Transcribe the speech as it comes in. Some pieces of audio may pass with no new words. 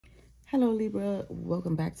Hello Libra,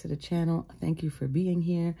 welcome back to the channel. Thank you for being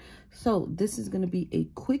here. So this is going to be a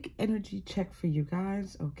quick energy check for you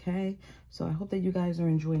guys, okay? So I hope that you guys are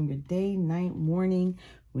enjoying your day, night, morning,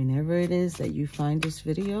 whenever it is that you find this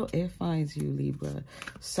video, it finds you, Libra.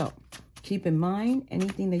 So keep in mind,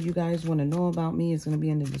 anything that you guys want to know about me is going to be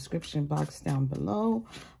in the description box down below.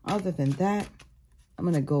 Other than that, I'm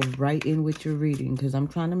going to go right in with your reading because I'm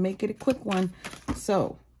trying to make it a quick one.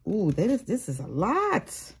 So, ooh, this is a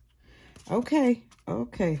lot. Okay,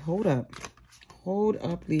 hold up,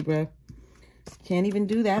 Libra. Can't even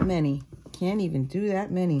do that many. Can't even do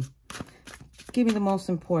that many. Give me the most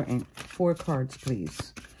important 4 cards,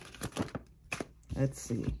 please. Let's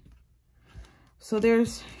see. So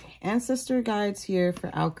there's ancestor guides here for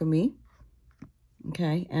alchemy.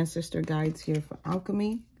 Okay, ancestor guides here for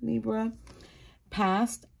alchemy, Libra.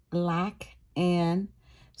 Past, lack, and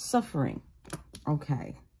suffering.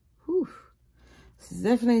 Okay. Whew. There's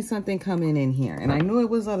definitely something coming in here. And I knew it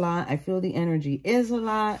was a lot. I feel the energy is a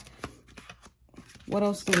lot. What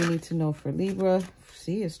else do we need to know for Libra?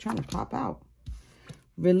 See, it's trying to pop out.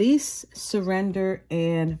 Release, surrender,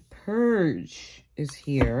 and purge is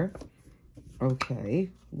here.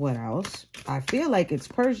 Okay, what else? I feel like it's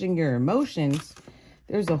purging your emotions.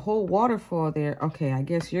 There's a whole waterfall there. Okay, I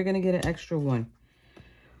guess you're going to get an extra one.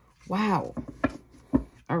 Wow.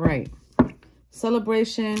 All right.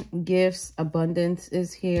 Celebration, gifts, abundance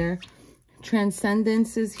is here.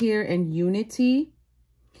 Transcendence is here, and unity.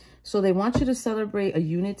 So they want you to celebrate a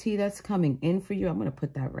unity that's coming in for you. I'm going to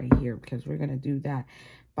put that right here because we're going to do that.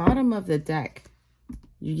 Bottom of the deck,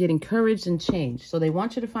 you're getting courage and change. So they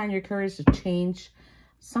want you to find your courage to change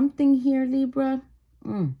something here, Libra.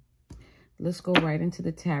 Let's go right into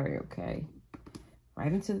the tarot, okay?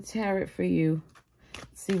 Right into the tarot for you.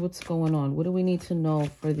 See what's going on. What do we need to know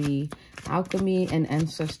for the alchemy and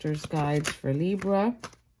ancestors guides for Libra?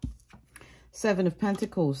 7 of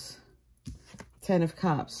Pentacles, 10 of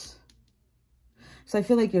Cups. So I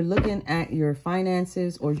feel like you're looking at your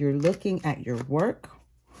finances, or you're looking at your work,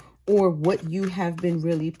 or what you have been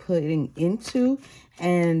really putting into,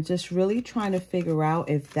 and just really trying to figure out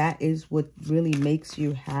if that is what really makes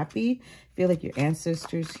you happy. I feel like your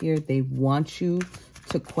ancestors here, they want you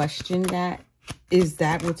to question that. Is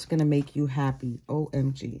that what's going to make you happy?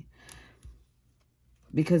 OMG.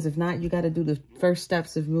 Because if not, you got to do the first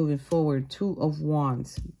steps of moving forward. 2 of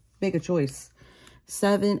Wands. Make a choice.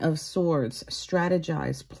 7 of Swords.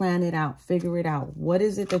 Strategize. Plan it out. Figure it out. What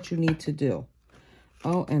is it that you need to do?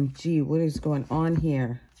 OMG. What is going on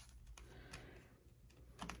here?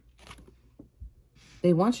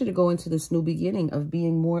 They want you to go into this new beginning of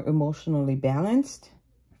being more emotionally balanced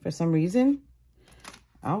for some reason.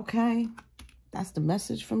 Okay. That's the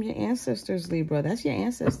message from your ancestors, Libra. That's your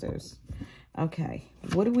ancestors. Okay.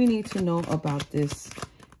 What do we need to know about this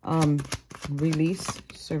release,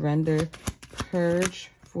 surrender, purge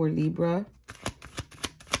for Libra?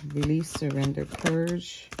 Release, surrender,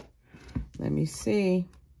 purge. Let me see.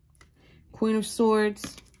 Queen of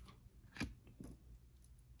Swords.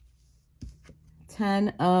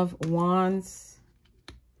 10 of Wands.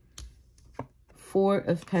 4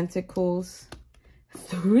 of Pentacles.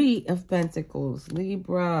 3 of Pentacles,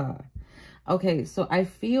 Libra. Okay, so I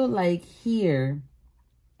feel like here,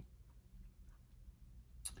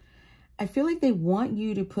 I feel like they want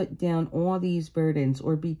you to put down all these burdens,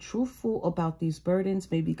 or be truthful about these burdens,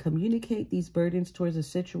 maybe communicate these burdens towards a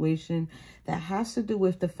situation that has to do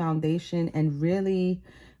with the foundation, and really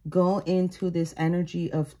go into this energy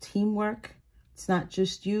of teamwork. It's not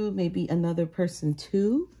just you, maybe another person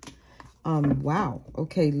too. Wow.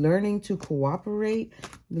 Okay. Learning to cooperate,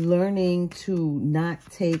 learning to not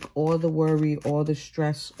take all the worry, all the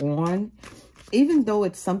stress on, even though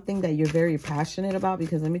it's something that you're very passionate about,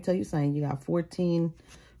 because let me tell you something, you got 14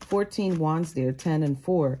 wands there, 10 and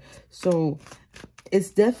 4. So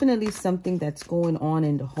it's definitely something that's going on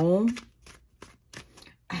in the home.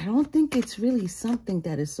 I don't think it's really something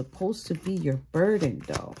that is supposed to be your burden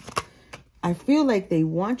though. I feel like they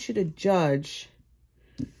want you to judge.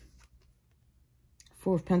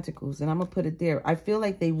 4 of Pentacles, and I'm going to put it there. I feel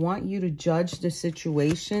like they want you to judge the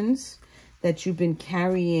situations that you've been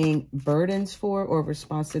carrying burdens for, or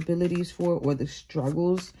responsibilities for, or the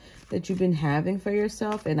struggles that you've been having for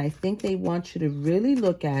yourself. And I think they want you to really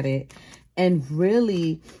look at it and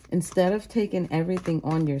really, instead of taking everything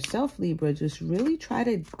on yourself, Libra, just really try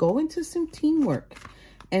to go into some teamwork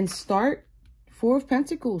and start. 4 of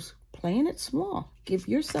Pentacles. Playing it small. Give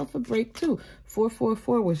yourself a break too.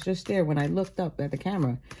 444 was just there when I looked up at the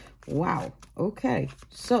camera. Wow. Okay.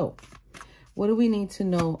 So what do we need to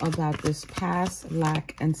know about this past,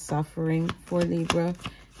 lack, and suffering for Libra?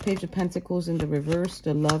 Page of Pentacles in the reverse,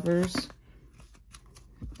 the Lovers.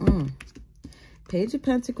 Page of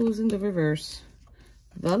Pentacles in the reverse,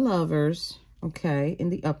 the Lovers, okay, in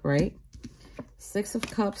the upright. Six of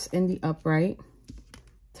Cups in the upright.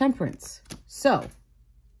 Temperance. So,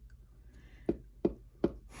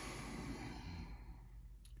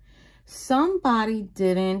 somebody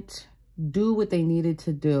didn't do what they needed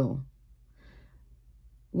to do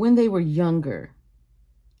when they were younger,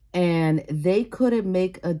 and they couldn't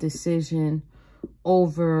make a decision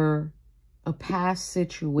over a past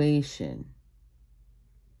situation.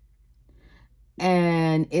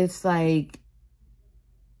 And it's like,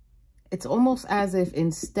 it's almost as if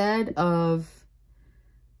instead of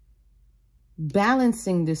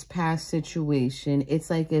balancing this past situation, it's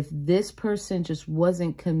like if this person just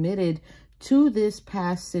wasn't committed to this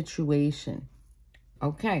past situation.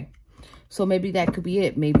 Okay. So maybe that could be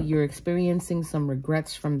it. Maybe you're experiencing some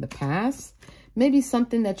regrets from the past. Maybe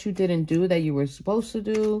something that you didn't do that you were supposed to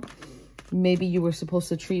do. Maybe you were supposed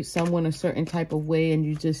to treat someone a certain type of way and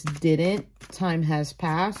you just didn't. Time has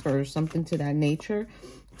passed or something to that nature.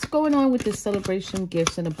 What's going on with this celebration,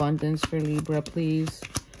 gifts, and abundance for Libra, please?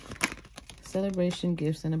 Celebration,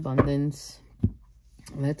 gifts, and abundance.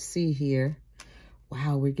 Let's see here.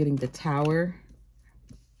 Wow, we're getting the Tower.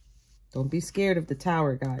 Don't be scared of the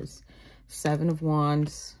Tower, guys. Seven of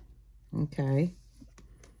Wands. Okay.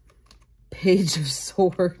 Page of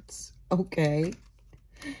Swords. Okay.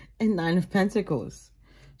 And Nine of Pentacles.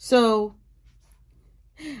 So,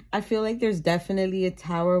 I feel like there's definitely a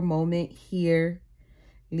Tower moment here,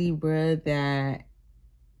 Libra, that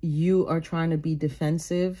you are trying to be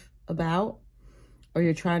defensive about, or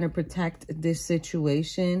you're trying to protect this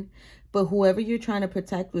situation. But whoever you're trying to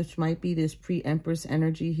protect, which might be this pre-Empress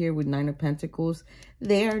energy here with Nine of Pentacles,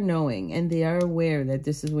 they are knowing and they are aware that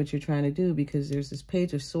this is what you're trying to do, because there's this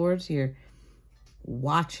Page of Swords here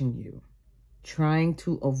watching you, trying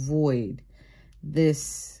to avoid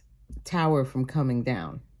this Tower from coming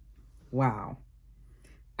down. Wow.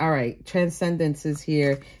 All right, Transcendence is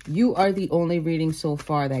here. You are the only reading so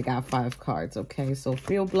far that got 5 cards, okay? So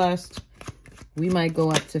feel blessed. We might go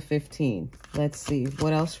up to 15. Let's see.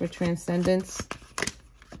 What else for Transcendence?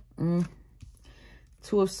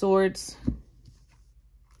 Two of Swords.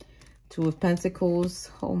 Two of Pentacles.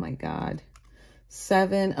 Oh, my God.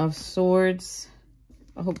 Seven of Swords.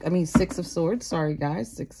 Six of Swords. Sorry, guys.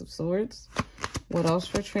 Six of Swords. What else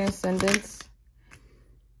for Transcendence?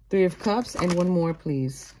 Three of Cups. And one more,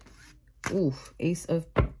 please. Oof. Ace of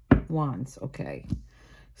Wands. Okay.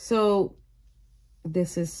 So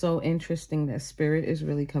this is so interesting that Spirit is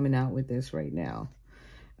really coming out with this right now.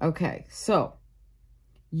 Okay, so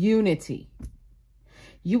unity.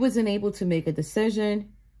 You wasn't able to make a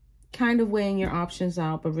decision, kind of weighing your options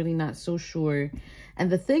out, but really not so sure.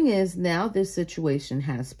 And the thing is, now this situation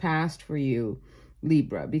has passed for you,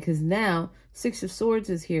 Libra, because now Six of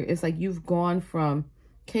Swords is here. It's like you've gone from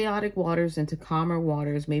chaotic waters into calmer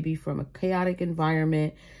waters, maybe from a chaotic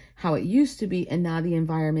environment, how it used to be, and now the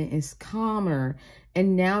environment is calmer,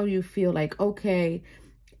 and now you feel like, okay,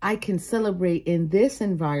 I can celebrate in this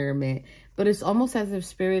environment. But it's almost as if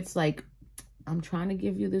Spirit's like, I'm trying to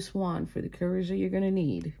give you this wand for the courage that you're going to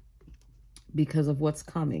need because of what's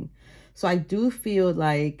coming. So I do feel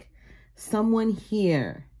like someone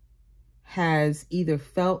here has either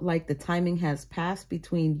felt like the timing has passed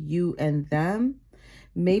between you and them.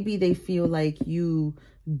 Maybe they feel like you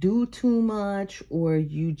do too much, or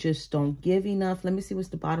you just don't give enough. Let me see what's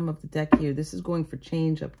the bottom of the deck here. This is going for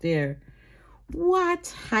change up there.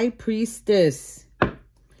 What? High Priestess.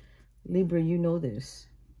 Libra, you know this.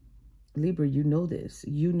 Libra, you know this.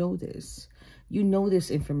 You know this. You know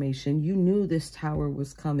this information. You knew this Tower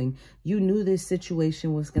was coming. You knew this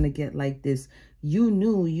situation was going to get like this. You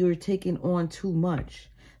knew you're taking on too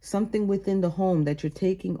much. Something within the home that you're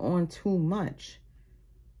taking on too much.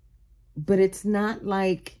 But it's not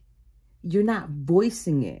like you're not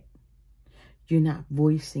voicing it. You're not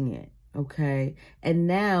voicing it, okay? And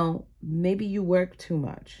now maybe you work too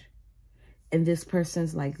much. And this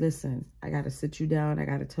person's like, listen, I got to sit you down. I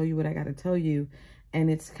got to tell you what I got to tell you. And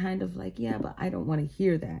it's kind of like, yeah, but I don't want to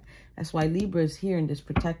hear that. That's why Libra is here in this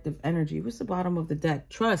protective energy. What's the bottom of the deck?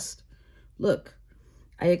 Trust. Look,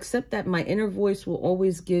 I accept that my inner voice will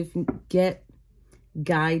always guide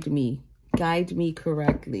me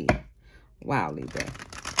correctly. Wow, Libra.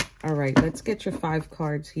 All right, let's get your 5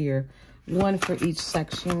 cards here. One for each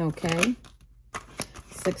section, okay?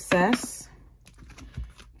 Success.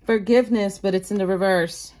 Forgiveness, but it's in the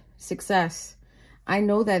reverse. Success. I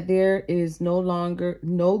know that there is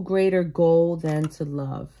no greater goal than to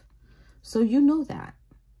love. So you know that.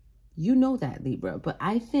 You know that, Libra. But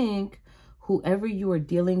I think whoever you are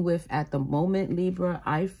dealing with at the moment, Libra,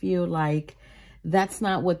 I feel like that's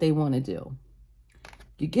not what they want to do.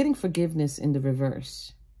 You're getting forgiveness in the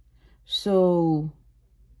reverse. So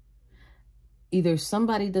either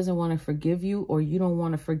somebody doesn't want to forgive you or you don't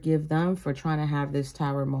want to forgive them for trying to have this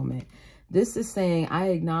Tower moment. This is saying, I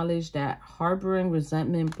acknowledge that harboring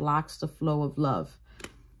resentment blocks the flow of love.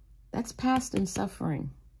 That's past and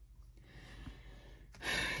suffering.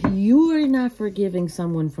 You are not forgiving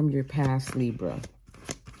someone from your past, Libra.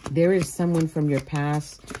 There is someone from your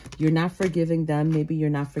past. You're not forgiving them. Maybe you're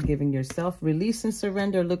not forgiving yourself. Release and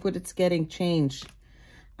surrender. Look what it's getting. Change.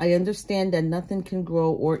 I understand that nothing can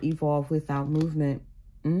grow or evolve without movement.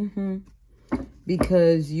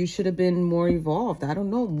 Because you should have been more evolved. I don't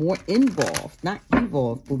know, more involved. Not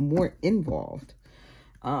evolved, but more involved.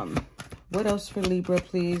 What else for Libra,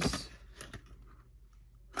 please?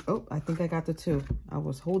 Oh, I think I got the 2. I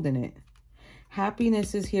was holding it.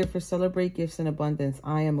 Happiness is here for celebrate gifts and abundance.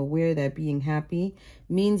 I am aware that being happy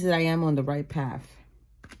means that I am on the right path.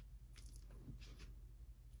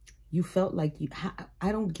 You felt like you...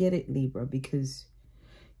 I don't get it, Libra, because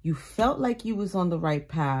you felt like you was on the right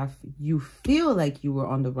path. You feel like you were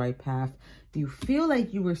on the right path. You feel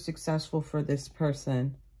like you were successful for this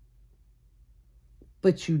person.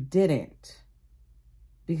 But you didn't.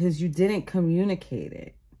 Because you didn't communicate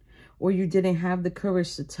it. Or you didn't have the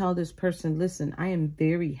courage to tell this person, listen, I am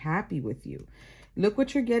very happy with you. Look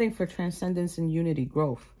what you're getting for transcendence and unity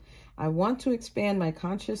growth. I want to expand my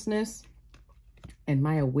consciousness and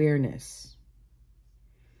my awareness.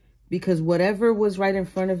 Because whatever was right in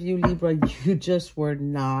front of you, Libra, you just were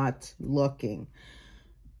not looking.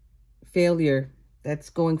 Failure. That's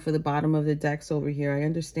going for the bottom of the decks over here. I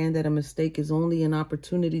understand that a mistake is only an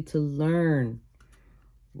opportunity to learn.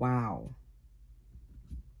 Wow.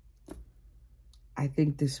 I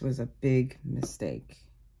think this was a big mistake.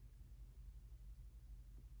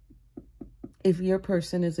 If your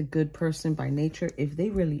person is a good person by nature, if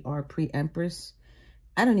they really are pre-empress,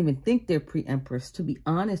 I don't even think they're pre-empress. To be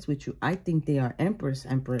honest with you, I think they are empress.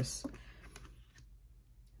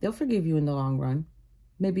 They'll forgive you in the long run.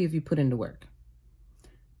 Maybe if you put in the work.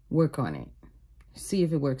 Work on it. See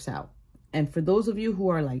if it works out. And for those of you who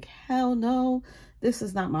are like, hell no, this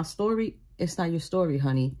is not my story. It's not your story,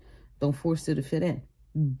 honey. Don't force it to fit in.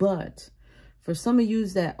 But for some of you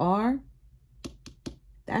that are,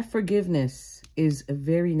 that forgiveness is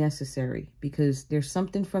very necessary because there's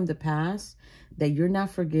something from the past that you're not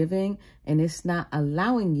forgiving and it's not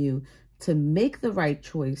allowing you to make the right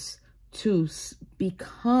choice to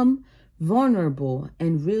become vulnerable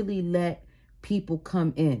and really let people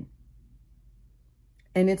come in.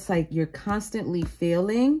 And it's like you're constantly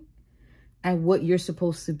failing at what you're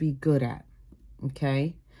supposed to be good at.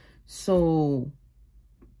 Okay? So,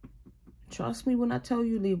 trust me when I tell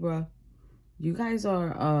you, Libra, you guys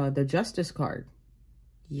are the Justice card.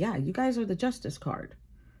 Yeah, you guys are the Justice card.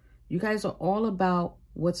 You guys are all about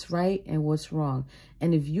what's right and what's wrong.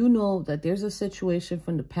 And if you know that there's a situation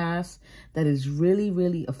from the past that is really,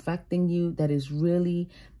 really affecting you, that is really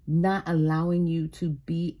not allowing you to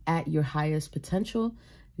be at your highest potential,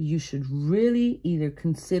 you should really either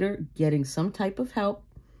consider getting some type of help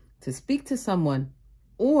to speak to someone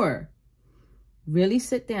or really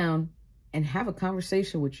sit down and have a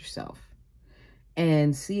conversation with yourself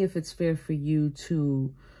and see if it's fair for you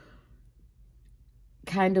to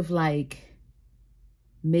kind of like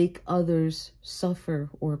make others suffer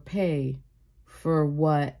or pay for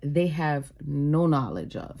what they have no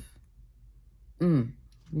knowledge of.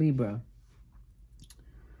 Libra.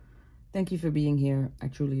 Thank you for being here. I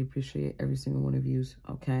truly appreciate every single one of you.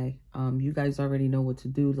 Okay. You guys already know what to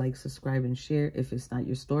do. Like, subscribe, and share. If it's not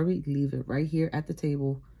your story, leave it right here at the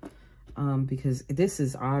table. Because this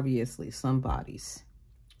is obviously somebody's.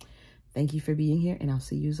 Thank you for being here, and I'll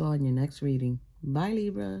see you all in your next reading. Bye,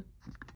 Libra.